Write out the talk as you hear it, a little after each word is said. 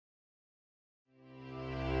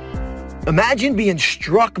Imagine being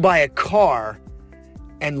struck by a car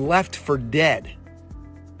and left for dead.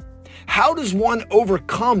 How does one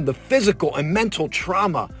overcome the physical and mental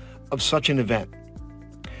trauma of such an event?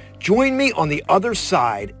 Join me on the other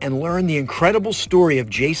side and learn the incredible story of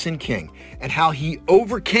Jason King and how he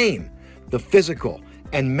overcame the physical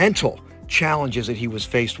and mental challenges that he was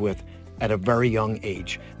faced with at a very young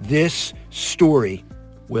age. This story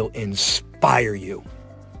will inspire you.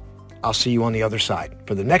 I'll see you on the other side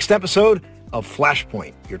for the next episode of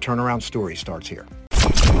Flashpoint. Your turnaround story starts here.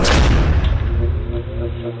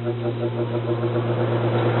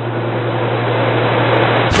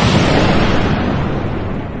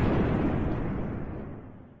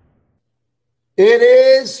 It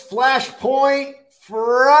is Flashpoint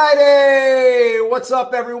Friday. What's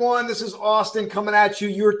up, everyone? This is Austin coming at you.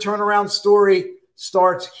 Your turnaround story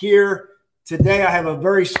starts here. Today, I have a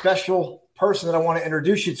very special person that I want to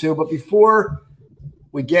introduce you to. But before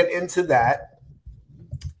we get into that,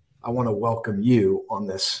 I want to welcome you on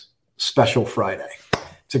this special Friday.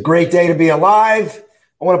 It's a great day to be alive.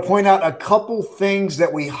 I want to point out a couple things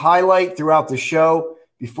that we highlight throughout the show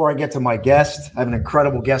before I get to my guest. I have an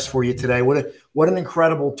incredible guest for you today. What an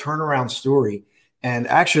incredible turnaround story. And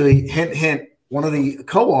actually, hint, hint, one of the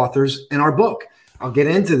co-authors in our book. I'll get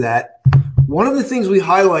into that. One of the things we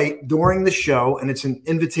highlight during the show, and it's an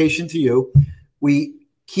invitation to you, we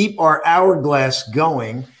keep our hourglass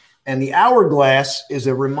going. And the hourglass is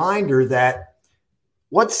a reminder that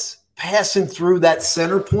what's passing through that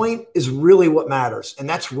center point is really what matters. And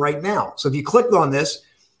that's right now. So if you clicked on this,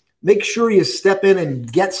 make sure you step in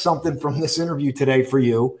and get something from this interview today for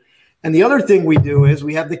you. And the other thing we do is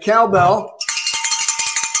we have the cowbell,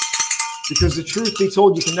 because the truth be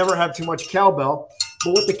told, you can never have too much cowbell.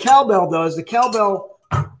 But what the cowbell does, the cowbell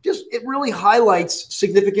it really highlights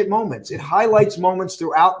significant moments. It highlights moments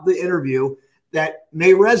throughout the interview that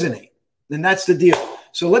may resonate. And that's the deal.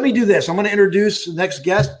 So let me do this. I'm going to introduce the next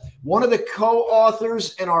guest, one of the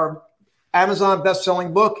co-authors in our Amazon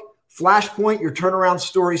best-selling book, Flashpoint, Your Turnaround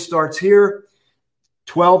Story Starts Here.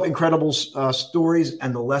 12 incredible stories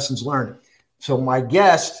and the lessons learned. So my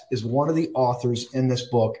guest is one of the authors in this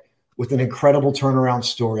book with an incredible turnaround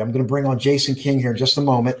story. I'm going to bring on Jason King here in just a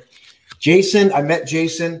moment. Jason, I met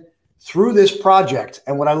Jason through this project.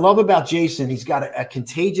 And what I love about Jason, he's got a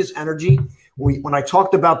contagious energy. When I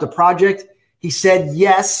talked about the project, he said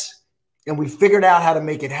yes, and we figured out how to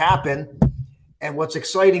make it happen. And what's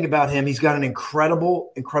exciting about him, he's got an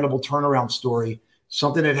incredible, incredible turnaround story,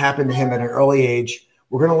 something that happened to him at an early age.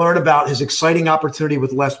 We're going to learn about his exciting opportunity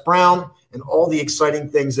with Les Brown and all the exciting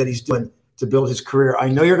things that he's doing to build his career. I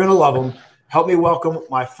know you're going to love him. Help me welcome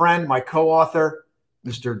my friend, my co-author,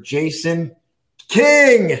 Mr. Jason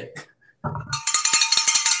King. I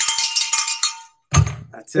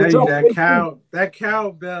tell you, that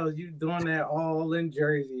cowbell, you doing that all in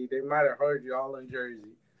Jersey. They might have heard you all in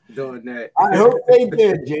Jersey doing that. I hope they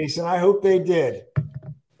did, Jason. I hope they did.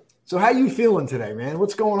 So how you feeling today, man?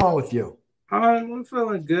 What's going on with you? I'm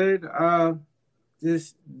feeling good.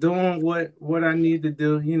 Just doing what I need to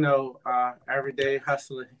do, every day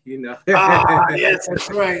hustling, Yes,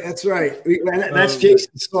 that's right. That's right. That's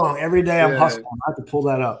Jason's song. Every day I'm hustling. I have to pull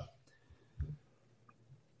that up.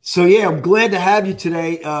 So yeah, I'm glad to have you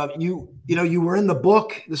today. You were in the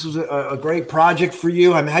book. This was a great project for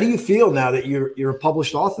you. I mean, how do you feel now that you're a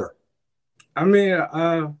published author? I mean,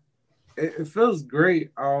 it feels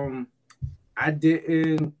great.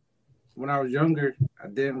 When I was younger, I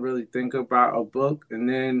didn't really think about a book. And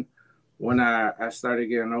then when I started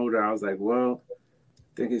getting older, I was like, well, I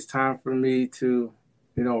think it's time for me to,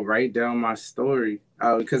 write down my story.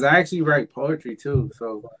 Because I actually write poetry too.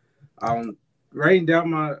 So writing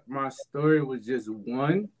down my story was just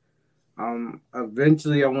one.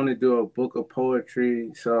 Eventually I want to do a book of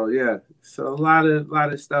poetry. So yeah, so a lot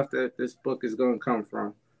of stuff that this book is going to come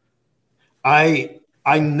from.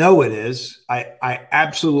 I know it is. I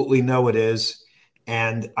absolutely know it is.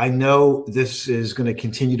 And I know this is going to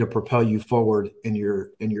continue to propel you forward in your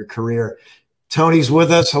career. Tony's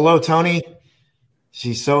with us. Hello, Tony.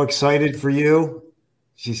 She's so excited for you,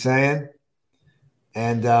 she's saying.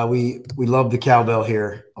 And we love the cowbell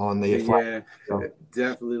here on the flag. Yeah,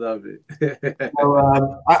 definitely love it.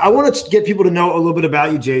 So, I want to get people to know a little bit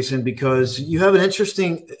about you, Jason, because you have an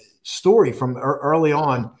interesting story from early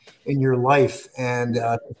on in your life, and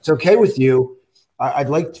it's okay with you. I'd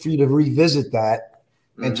like for you to revisit that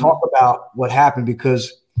and talk about what happened,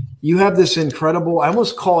 because you have this incredible, I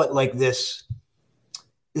almost call it like this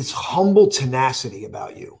humble tenacity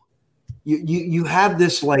about you. You have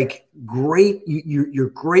this like great, you're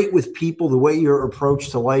great with people, the way your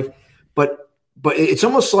approach to life, but it's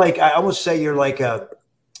almost like, I almost say you're like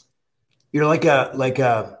you're like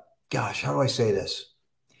a gosh, how do I say this?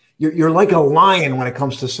 You're like a lion when it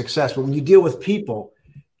comes to success, but when you deal with people,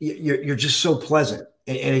 you're just so pleasant,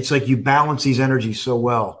 and it's like you balance these energies so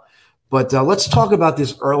well. But let's talk about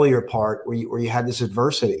this earlier part where you had this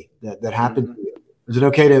adversity that happened Hmm. to you. Is it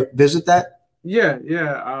okay to visit that? Yeah,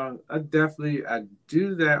 yeah. I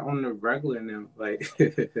do that on the regular now. Like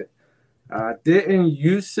I didn't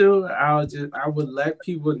used to. I would let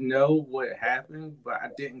people know what happened, but I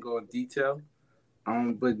didn't go in detail.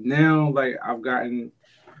 But now like I've gotten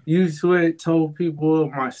used to it, told people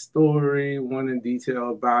my story, went in detail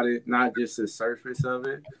about it, not just the surface of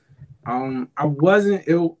it. I wasn't.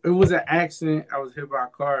 It was an accident. I was hit by a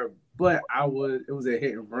car, but I was. It was a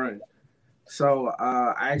hit and run. So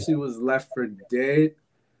I actually was left for dead.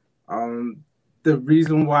 Um, the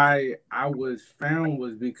reason why I was found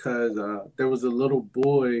was because there was a little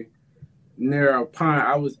boy near a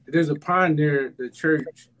pond. There's a pond near the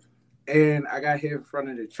church, and I got hit in front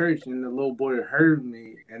of the church, and the little boy heard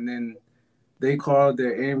me, and then they called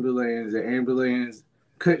the ambulance. The ambulance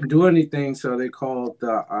couldn't do anything, so they called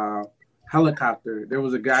the helicopter. There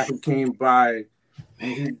was a guy who came by,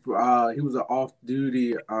 and he was an off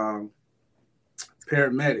duty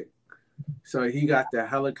paramedic. So he got the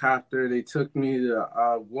helicopter. They took me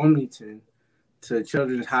to Wilmington to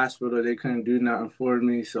Children's Hospital. They couldn't do nothing for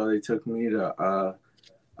me, so they took me to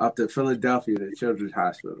up to Philadelphia to Children's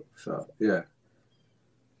Hospital. So yeah.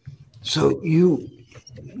 So you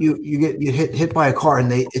get hit by a car, and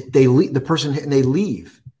they leave, the person hit, and they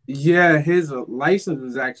leave. Yeah, his license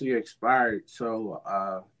was actually expired, so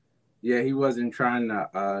yeah, he wasn't trying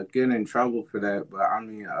to get in trouble for that. But I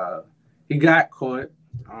mean, he got caught.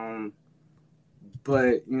 Um,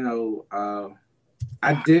 but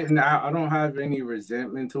I didn't. I don't have any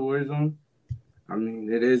resentment towards him. I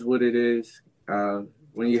mean, it is what it is.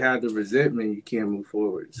 When you have the resentment, you can't move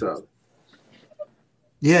forward. So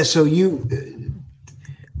Yeah. So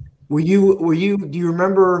were you do you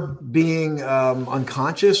remember being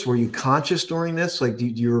unconscious? Were you conscious during this? Like, do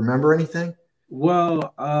you remember anything?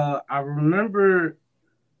 well, I remember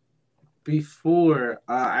before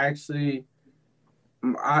actually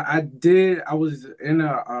I did. I was in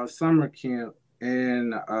a summer camp,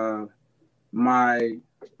 and my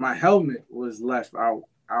my helmet was left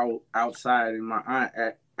outside, and my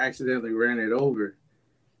aunt accidentally ran it over.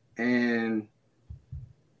 And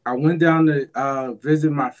I went down to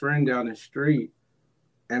visit my friend down the street,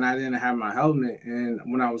 and I didn't have my helmet. And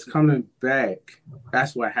when I was coming back,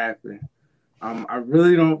 that's what happened. I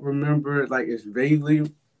really don't remember, like it's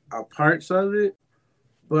vaguely parts of it,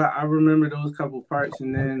 but I remember those couple parts.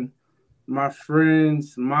 And then my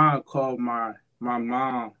friend's mom called my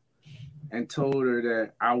mom and told her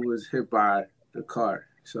that I was hit by the car.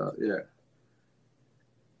 So yeah.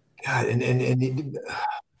 God, and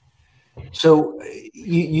so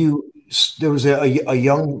you there was a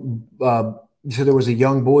young you said there was a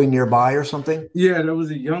young boy nearby or something. Yeah, there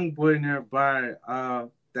was a young boy nearby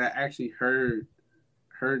that actually heard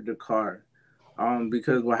the car.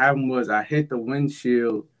 Because what happened was I hit the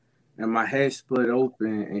windshield and my head split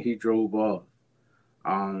open and he drove off.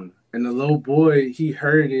 And the little boy, he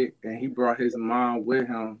heard it and he brought his mom with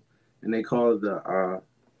him, and they called the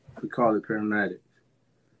we called the paramedics.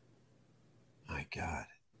 My God.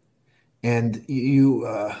 And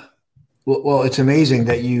well, it's amazing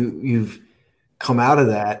that you've come out of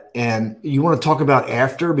that, and you want to talk about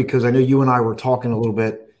after, because I know you and I were talking a little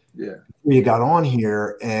bit Yeah. before you got on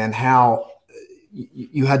here, and how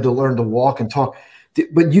you had to learn to walk and talk.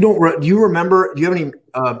 But you don't. Do you remember? Do you have any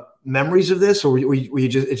memories of this, or were you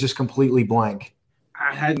just it's just completely blank?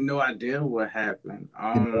 I had no idea what happened. You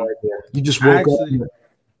had no idea. You just I woke up. actually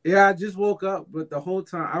Yeah, I just woke up, but the whole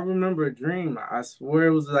time I remember a dream. I swear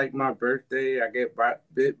it was like my birthday. I get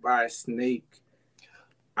bit by a snake.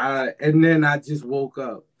 And then I just woke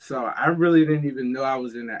up. So I really didn't even know I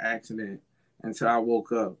was in an accident until I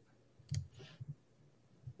woke up.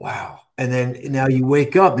 Wow. And then now you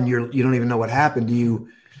wake up and you don't even know what happened. And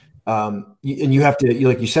you have to,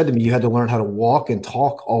 like you said to me, you had to learn how to walk and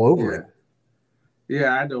talk all over Yeah. it.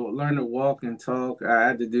 Yeah, I had to learn to walk and talk. I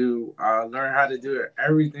had to learn how to do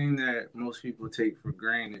everything that most people take for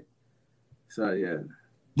granted. So yeah.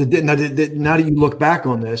 Now that you look back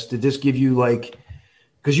on this, did this give you like,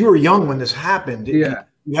 because you were young when this happened, did Yeah.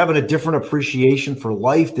 you having a different appreciation for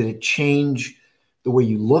life? Did it change the way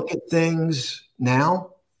you look at things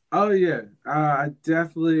now? Oh yeah. I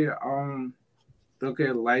definitely look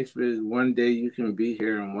at life as one day you can be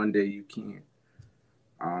here and one day you can't.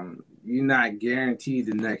 You're not guaranteed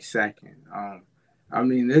the next second. I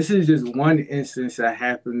mean, this is just one instance that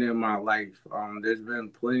happened in my life. There's been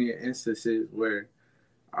plenty of instances where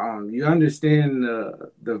you understand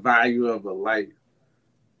the value of a life,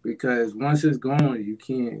 because once it's gone, you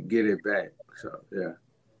can't get it back. So yeah.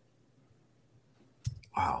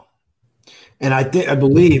 Wow. And I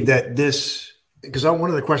believe that this, because one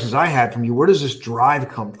of the questions I had from you, where does this drive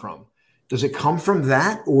come from? Does it come from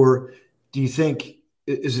that, or do you think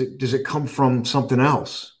does it come from something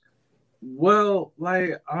else? Well,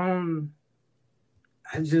 like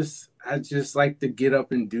I just like to get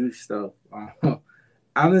up and do stuff.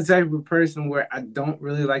 I'm the type of person where I don't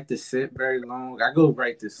really like to sit very long. I go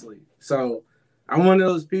right to sleep. So I'm one of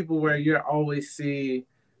those people where you always see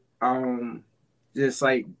um just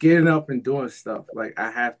like getting up and doing stuff. Like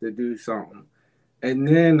I have to do something. And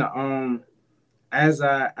then as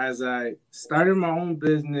I started my own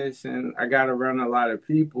business and I got around a lot of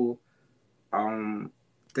people, um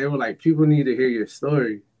they were like, people need to hear your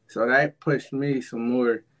story. So that pushed me some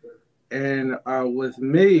more. And with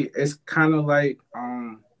me, it's kind of like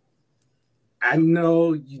I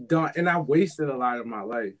know you don't, and I wasted a lot of my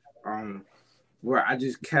life where I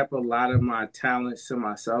just kept a lot of my talents to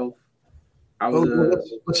myself. I was Oh, well,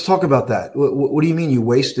 let's talk about that. What do you mean you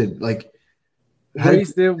wasted? Like, how did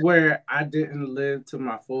wasted where I didn't live to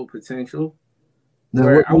my full potential, now?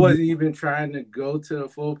 where I wasn't even trying to go to the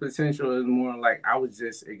full potential. It was more like I was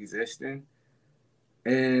just existing.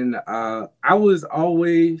 And I was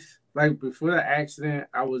always like, before the accident,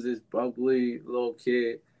 I was this bubbly little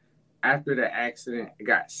kid. After the accident, it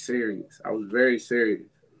got serious. I was very serious.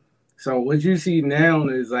 So what you see now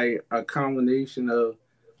is like a combination of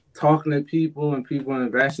talking to people and people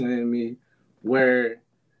investing in me, where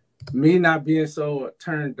me not being so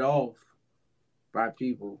turned off by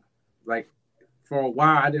people. Like for a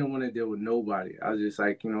while, I didn't want to deal with nobody. I was just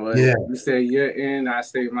like, you know what? Yeah, You stay your end, I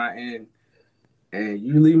stay my end, and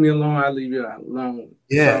you leave me alone, I leave you alone.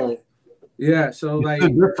 yeah. So yeah, so You're so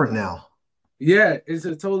like different now. yeah, it's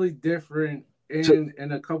a totally different.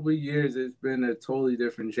 In a couple of years, it's been a totally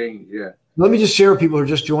different change. Yeah, Let me just share with people who are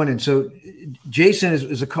just joining. So, Jason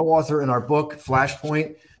is a co-author in our book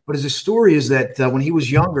Flashpoint. But his story is that when he was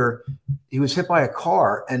younger, he was hit by a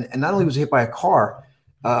car, and not only was he hit by a car,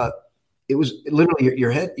 uh, it was literally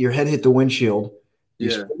your head hit the windshield. You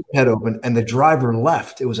yeah, split your head open, and the driver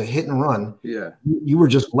left. It was a hit and run. yeah, You were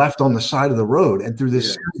just left on the side of the road, and through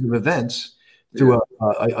this yeah, series of events, yeah. through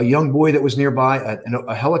a young boy that was nearby,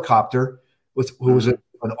 a helicopter who was Hmm.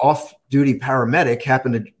 an off-duty paramedic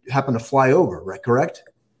happened to fly over. Right? Correct?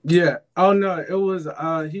 Yeah. Oh no, it was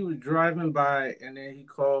he was driving by and then he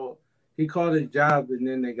called his job and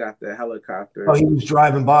then they got the Oh, helicopter. he was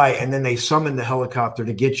driving by, and then they summoned the helicopter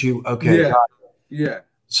to get you. Okay, Yeah. got it. Yeah.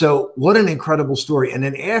 So what an incredible story. And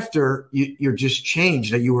then after you're just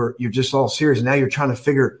changed, that you're just all serious. And now you're trying to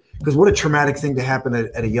figure, because what a traumatic thing to happen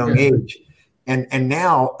at a young Yeah. age. And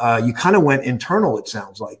now you kind of went internal. It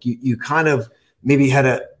sounds like you kind of maybe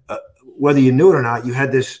had whether you knew it or not, you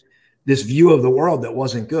had this view of the world that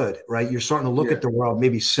wasn't good, right? You're starting to look Yeah. at the world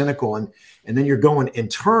maybe cynical, and then you're going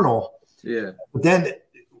internal. Yeah. But then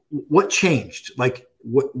what changed? Like,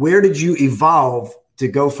 where did you evolve to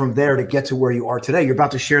go from there to get to where you are today? You're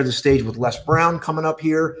about to share the stage with Les Brown coming up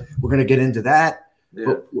here. We're going to get into that. Yeah.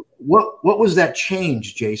 But what was that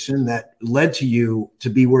change, Jason, that led to you to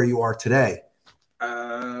be where you are today?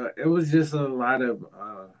 It was just a lot of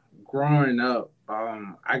growing up.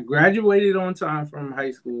 I graduated on time from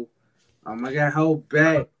high school. I got held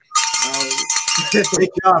back. Um, Great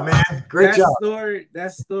job, man. Great that job.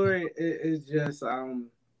 story is just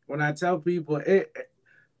when I tell people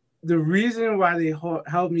the reason why they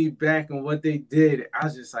held me back and what they did, I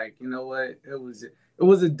was just like, you know what, it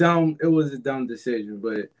was a dumb decision,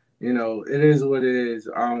 but it is what it is.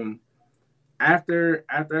 After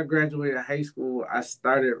I graduated high school, I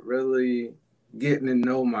started really getting to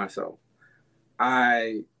know myself.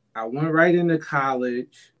 I went right into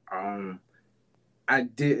college. I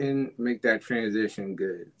didn't make that transition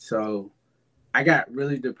good. So I got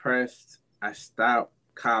really depressed. I stopped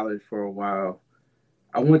college for a while.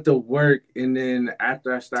 I went to work, and then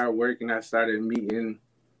after I started working, I started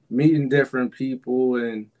meeting different people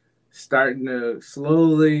and starting to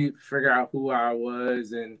slowly figure out who I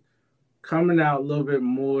was and coming out a little bit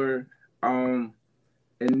more. And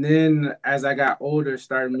then as I got older,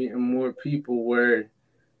 started meeting more people where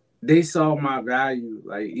they saw my value,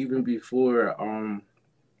 like even before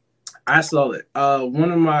I saw it.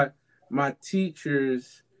 One of my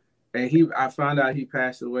teachers, and I found out he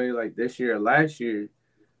passed away like this year or last year.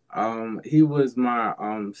 He was my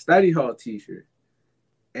study hall teacher,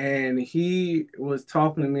 and he was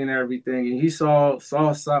talking to me and everything, and he saw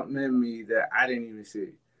something in me that I didn't even see.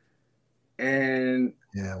 and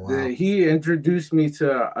Yeah, wow. he introduced me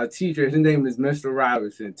to a teacher. His name is Mr.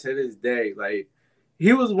 Robinson. To this day, like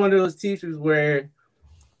he was one of those teachers where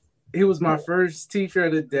he was my first teacher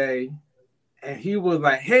of the day, and he was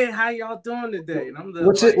like, "Hey, how y'all doing today?" And I'm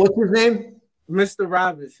just like, What's his name? Mr.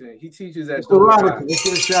 Robinson. He teaches at Mr. Dover Robinson. High. Let's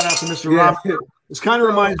give a shout out to Mr. Yeah. Robinson. This kind of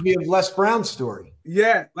reminds me of Les Brown's story.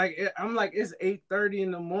 Yeah, like I'm like it's 8:30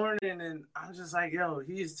 in the morning, and I'm just like, yo,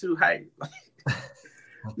 he's too hype.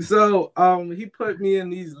 So he put me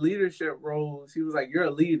in these leadership roles. He was like, you're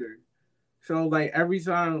a leader. So like every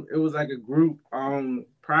time it was like a group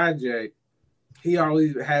project, he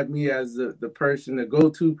always had me as the person, the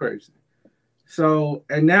go-to person. So,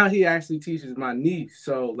 and now he actually teaches my niece.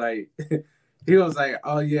 So like he was like,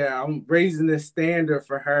 oh yeah, I'm raising the standard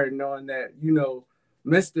for her, knowing that, you know,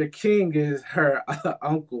 Mr. King is her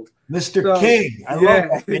uncle. Mr. King. I love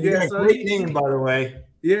that. Man. You got a great name, by the way.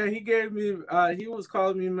 Yeah, he gave me he was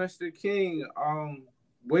calling me Mr. King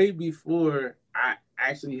way before I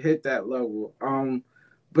actually hit that level.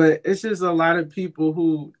 But it's just a lot of people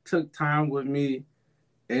who took time with me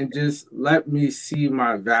and just let me see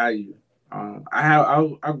my value.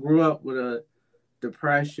 I grew up with a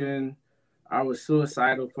depression. I was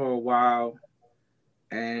suicidal for a while,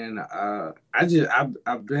 and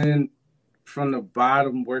I've been from the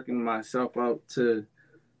bottom working myself up to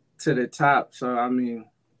the top. So I mean,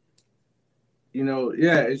 you know,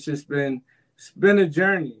 yeah, it's been a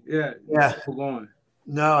journey. Yeah, still going.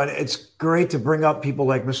 No, and it's great to bring up people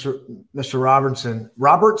like Mr.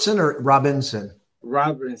 Robertson or Robinson.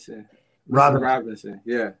 Robinson.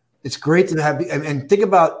 Yeah. It's great to have, and think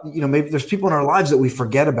about, you know, maybe there's people in our lives that we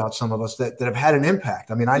forget about, some of us that have had an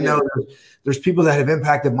impact. I mean, I know there's people that have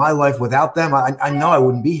impacted my life. Without them, I know I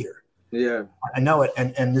wouldn't be here. Yeah. I know it.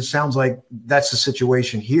 And this sounds like that's the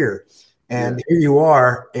situation here. And here you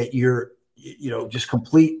are at your, you know, just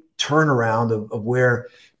complete turnaround of where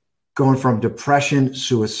going from depression,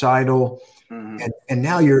 suicidal, and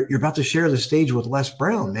now you're about to share the stage with Les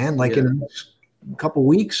Brown, man, like in the next couple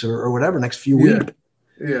weeks or whatever, next few weeks.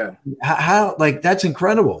 Yeah. How like that's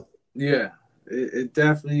incredible. Yeah, it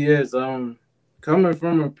definitely is. Coming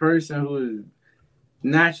from a person who is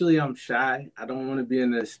naturally, I'm shy. I don't want to be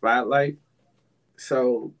in the spotlight.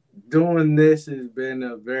 So doing this has been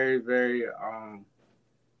a very, very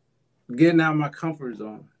getting out of my comfort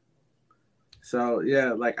zone. So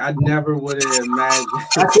yeah, like I never would have imagined.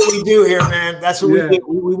 That's what we do here, man. That's what we do.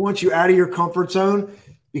 We want you out of your comfort zone,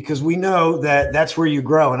 because we know that that's where you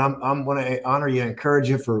grow. And I'm going to honor you and encourage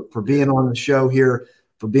you for being on the show here,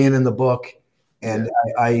 for being in the book. And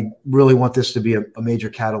I really want this to be a major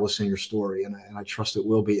catalyst in your story. And I trust it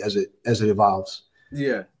will be as it evolves.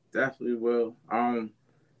 Yeah, definitely will. I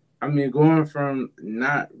mean, going from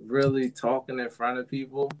not really talking in front of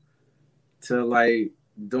people to like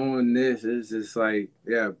doing this is just like,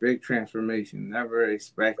 big transformation. Never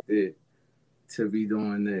expected to be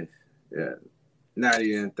doing this. Yeah. Not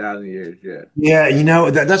even 1,000 years, Yeah, you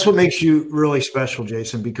know, that's what makes you really special,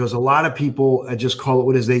 Jason, because a lot of people just call it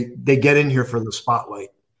what is they get in here for the spotlight.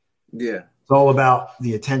 Yeah. It's all about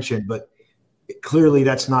the attention, but clearly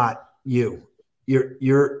that's not you.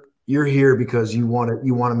 You're here because you want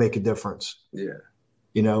to make a difference. Yeah.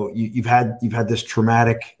 You know, you've had this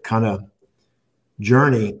traumatic kind of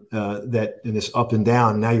journey that in this up and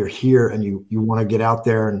down. Now you're here and you want to get out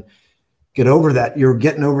there and get over that. You're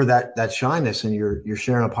getting over that shyness, and you're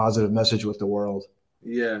sharing a positive message with the world.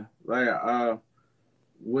 Yeah, like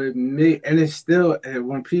with me, and it's still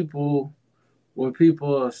when people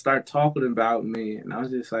start talking about me, and I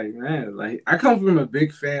was just like, man, like I come from a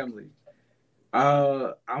big family.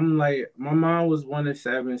 I'm like, my mom was one of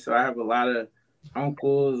 7, so I have a lot of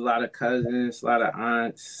uncles, a lot of cousins, a lot of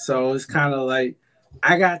aunts. So it's kind of like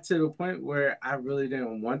I got to the point where I really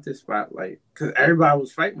didn't want the spotlight because everybody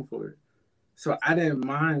was fighting for it. So I didn't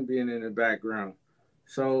mind being in the background.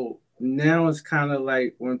 So now it's kind of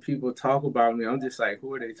like when people talk about me, I'm just like,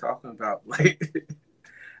 who are they talking about? Like,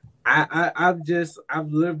 I've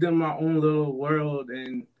lived in my own little world,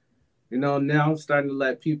 and you know, now I'm starting to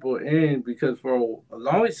let people in, because for a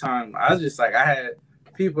long time I was just like, I had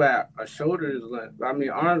people at a shoulder's length,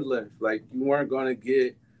 arm's length. Like you weren't going to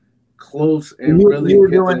get close and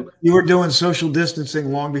you were doing social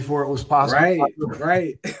distancing long before it was possible.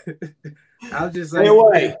 Right. I was just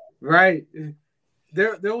like, right.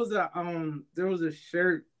 There was a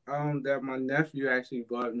shirt that my nephew actually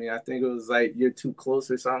bought me. I think it was like, "You're too close"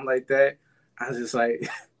 or something like that. I was just like,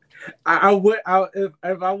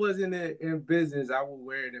 if I wasn't in business, I would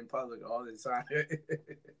wear it in public all the time.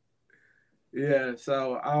 Yeah.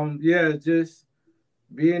 So just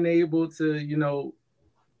being able to, you know,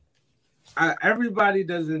 everybody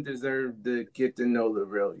doesn't deserve to get to know the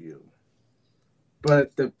real you,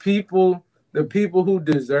 but the people who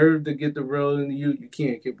deserve to get the real you, you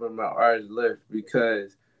can't keep them at arm's length,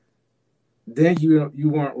 because then you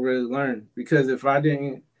won't really learn. Because if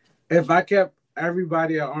I kept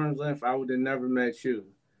everybody at arm's length, I would have never met you.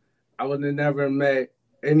 I would have never met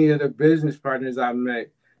any of the business partners I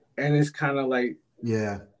met. And it's kind of like,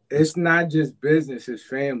 Yeah. it's not just business, it's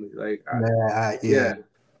family. Like, Yeah.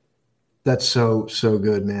 That's so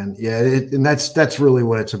good, man. Yeah, and that's really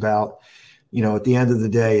what it's about. You know, at the end of the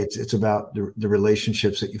day, it's about the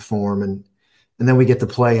relationships that you form, and then we get to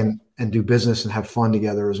play and do business and have fun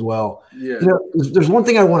together as well. Yeah. You know, there's one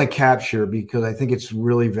thing I want to capture because I think it's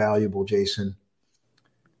really valuable, Jason.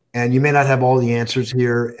 And you may not have all the answers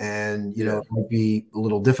here, and you know it might be a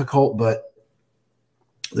little difficult, but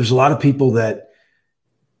there's a lot of people that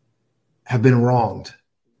have been wronged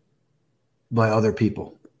by other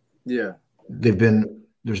people. Yeah. There's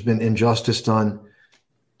been injustice done.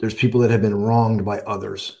 There's people that have been wronged by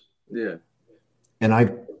others. Yeah. And I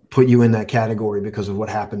put you in that category because of what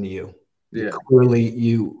happened to you. Yeah. Clearly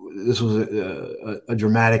this was a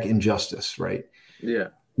dramatic injustice, right? Yeah.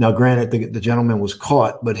 Now, granted, the gentleman was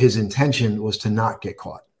caught, but his intention was to not get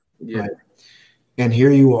caught. Yeah. Right? And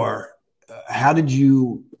here you are. How did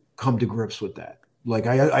you come to grips with that? Like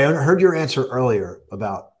I heard your answer earlier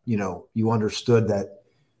about, you know, you understood that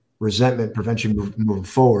resentment prevents you moving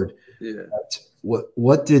forward. Yeah.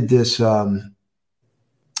 What did this, you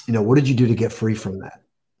know, what did you do to get free from that?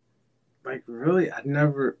 Like, really, I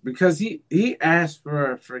never, because he asked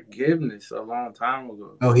for forgiveness a long time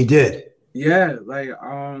ago. Oh, he did. Yeah, like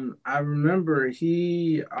I remember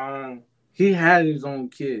he had his own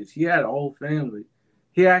kids. He had a whole family.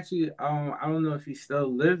 He actually I don't know if he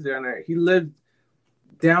still lives there or not. He lived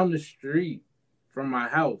down the street from my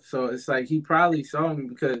house. So it's like he probably saw me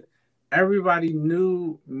because everybody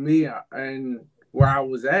knew me and where I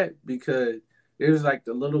was at, because it was like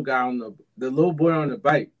the little guy the little boy on the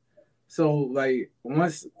bike. So like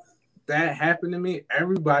once that happened to me,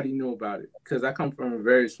 everybody knew about it because I come from a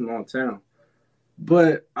very small town.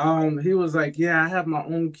 But he was like, yeah, I have my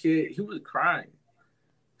own kid. He was crying.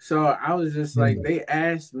 So I was just like, they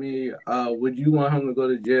asked me, would you want him to go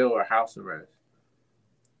to jail or house arrest?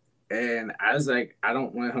 And I was like, I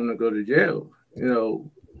don't want him to go to jail, you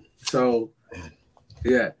know. So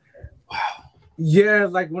yeah. Wow. Yeah,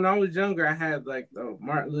 like when I was younger, I had like the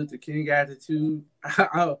Martin Luther King attitude.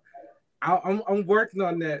 I'm working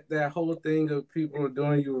on that whole thing of people are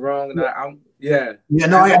doing you wrong, and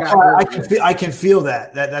I can feel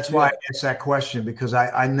that. That's why I asked that question, because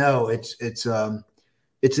I know it's a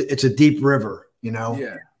deep river, you know.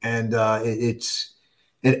 Yeah. And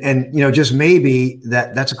and you know, just maybe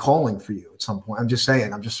that's a calling for you at some point. I'm just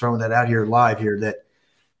saying, I'm just throwing that out here live here, that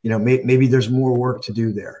you know, maybe there's more work to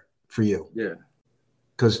do there for you. Yeah.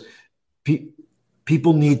 Because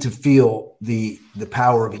people need to feel the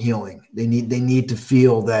power of healing. They need to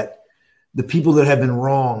feel that the people that have been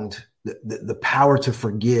wronged, the power to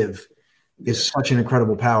forgive is such an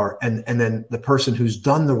incredible power. And then the person who's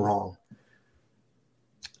done the wrong,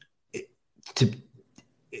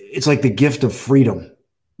 it's like the gift of freedom,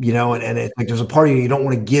 you know, and it's like there's a part of you don't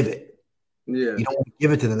want to give it. Yeah. You don't want to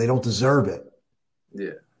give it to them. They don't deserve it.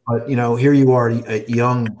 Yeah. But, you know, here you are, a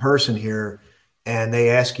young person here, and they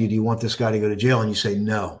ask you, do you want this guy to go to jail? And you say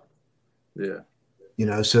no. Yeah. You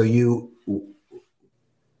know, so you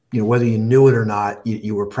know, whether you knew it or not,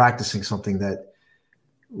 you were practicing something that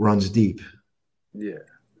runs deep. Yeah.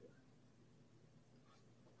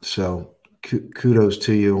 So kudos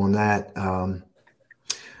to you on that.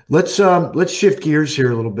 Let's shift gears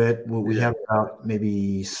here a little bit. We have about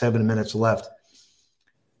maybe 7 minutes left.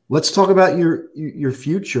 Let's talk about your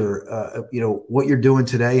future. You know, what you're doing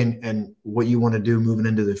today and what you want to do moving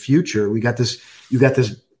into the future. You got this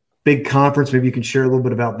big conference. Maybe you can share a little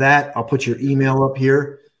bit about that. I'll put your email up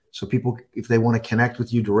here so people, if they want to connect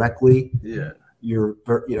with you directly. Yeah. You're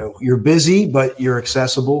busy, but you're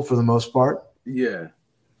accessible for the most part. Yeah.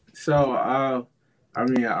 So I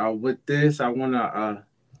mean, with this, I want to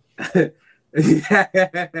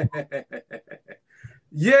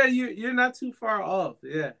yeah, you're not too far off.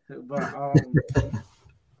 Yeah, but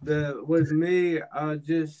with me,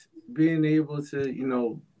 just being able to, you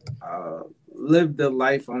know, live the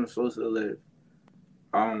life I'm supposed to live.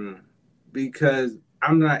 Because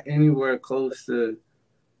I'm not anywhere close to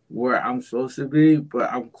where I'm supposed to be,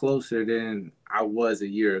 but I'm closer than I was a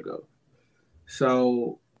year ago.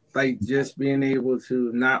 So, like, just being able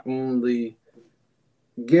to not only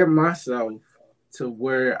get myself to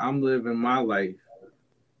where I'm living my life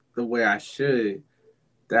the way I should,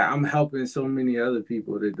 that I'm helping so many other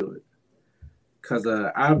people to do it. Cause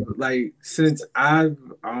I've like since I've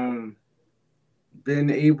been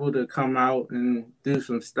able to come out and do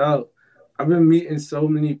some stuff, I've been meeting so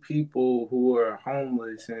many people who are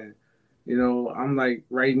homeless, and I'm like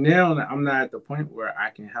right now I'm not at the point where I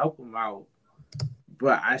can help them out,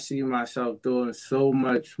 but I see myself doing so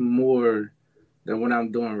much more than what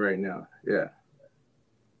I'm doing right now. Yeah.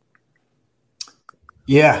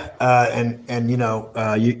 Yeah, and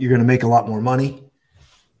you're going to make a lot more money.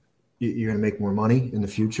 You're going to make more money in the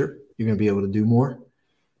future. You're going to be able to do more,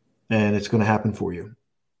 and it's going to happen for you.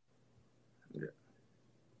 Yeah.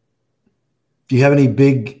 Do you have any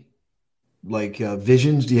big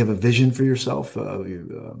visions? Do you have a vision for yourself that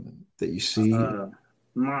you see?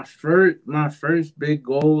 My first big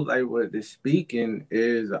goal, like with the speaking,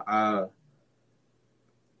 is I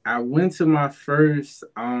went to my first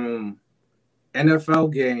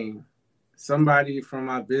NFL game. Somebody from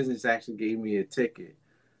my business actually gave me a ticket.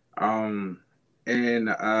 And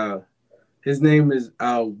his name is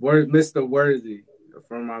Mr. Worthy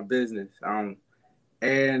from my business.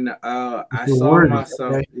 And I saw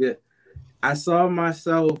myself. Okay. Yeah, I saw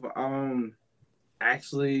myself.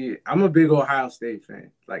 Actually, I'm a big Ohio State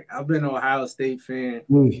fan. Like I've been an Ohio State fan.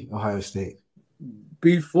 Ohio State.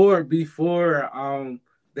 Before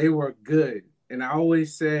they were good, and I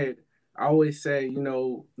always say,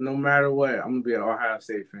 no matter what, I'm gonna be an Ohio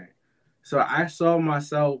State fan. So I saw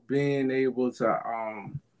myself being able to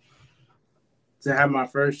have my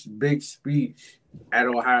first big speech at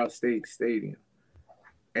Ohio State Stadium.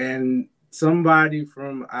 And somebody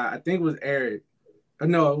from, I think it was Eric,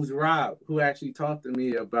 no, it was Rob, who actually talked to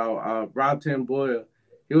me about Rob Tamboyle.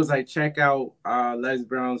 He was like, check out Les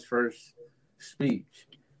Brown's first speech.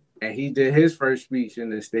 And he did his first speech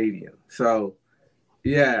in the stadium. So,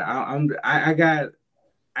 yeah, I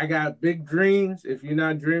got big dreams. If you're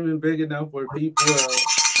not dreaming big enough where people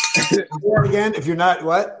are again, if you're not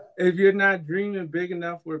what? If you're not dreaming big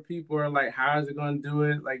enough where people are like, how is it going to do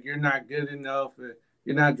it? Like, you're not good enough.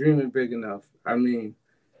 You're not dreaming big enough. I mean,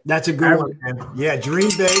 that's a good one, man. Yeah, dream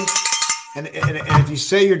big. And if you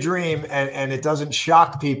say your dream and it doesn't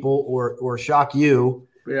shock people or shock you,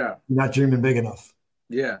 yeah, you're not dreaming big enough.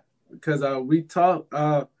 Yeah, because we talked.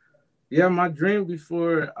 My dream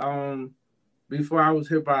before I was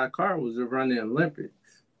hit by a car was to run the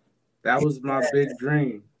Olympics. That was my big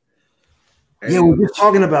dream. And, we were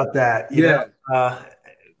talking about that.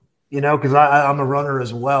 Because I'm a runner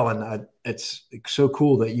as well, and it's so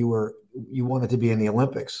cool that you wanted to be in the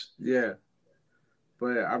Olympics. Yeah,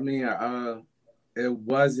 but I mean, it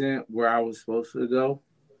wasn't where I was supposed to go.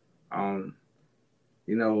 I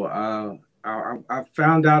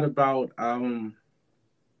found out about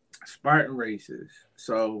Spartan races,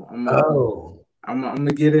 so I'm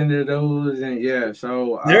gonna get into those, and yeah.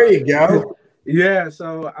 So there you go. Yeah,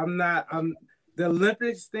 so the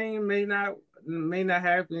Olympics thing may not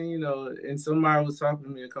happen, and somebody was talking to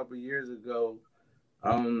me a couple of years ago.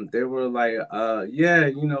 They were like,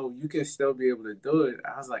 you can still be able to do it.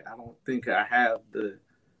 I was like, I don't think I have the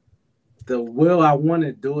will. I want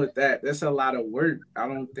to do it. That's a lot of work. I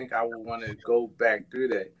don't think I would want to go back through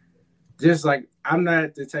that. Just like I'm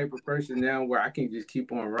not the type of person now where I can just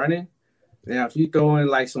keep on running. Now, if you throw in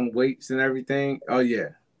like some weights and everything, oh yeah,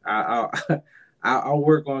 I'll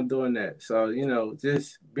work on doing that. So,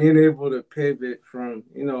 just being able to pivot from,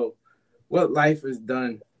 what life has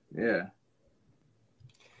done. Yeah.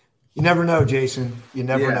 You never know, Jason. You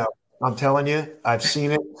never know. I'm telling you, I've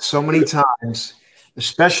seen it so many times,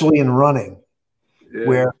 especially in running,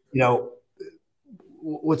 where,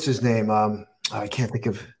 what's his name? I can't think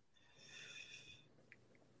of.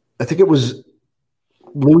 I think it was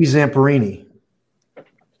Louis Zamperini.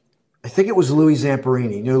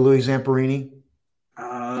 You know Louis Zamperini?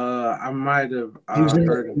 I might have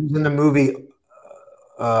heard him. He was in the movie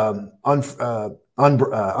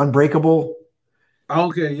Unbreakable.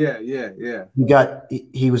 Okay, yeah.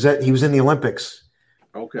 He was in the Olympics.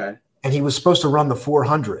 Okay. And he was supposed to run the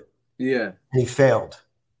 400. Yeah. And he failed.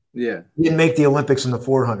 Yeah. He didn't make the Olympics in the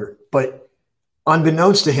 400, but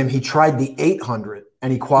unbeknownst to him, he tried the 800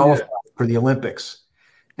 and he qualified for the Olympics.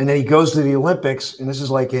 And then he goes to the Olympics, and this is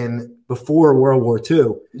like before World War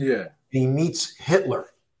II. Yeah. And he meets Hitler.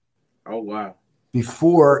 Oh, wow.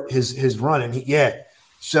 Before his run. And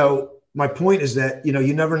so my point is that,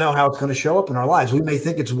 you never know how it's going to show up in our lives. We may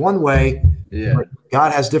think it's one way. Yeah. But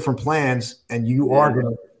God has different plans, and you are going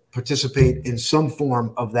to participate in some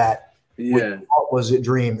form of that. Yeah. What was a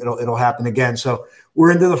dream? It'll happen again. So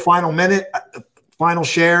we're into the final minute, final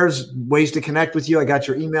shares, ways to connect with you. I got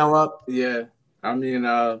your email up. Yeah. I mean,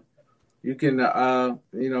 you can, look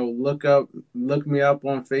me up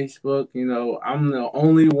on Facebook. I'm the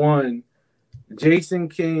only one Jason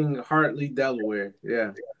King, Hartley, Delaware.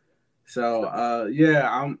 Yeah. So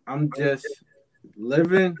yeah, I'm just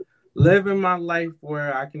living my life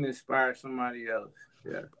where I can inspire somebody else.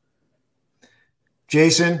 Yeah.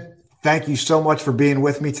 Jason, thank you so much for being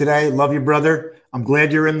with me today. Love you, brother. I'm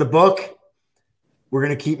glad you're in the book. We're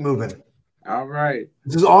going to keep moving. All right.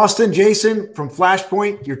 This is Austin, Jason from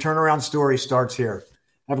Flashpoint. Your turnaround story starts here.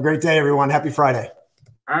 Have a great day, everyone. Happy Friday.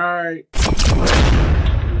 All right.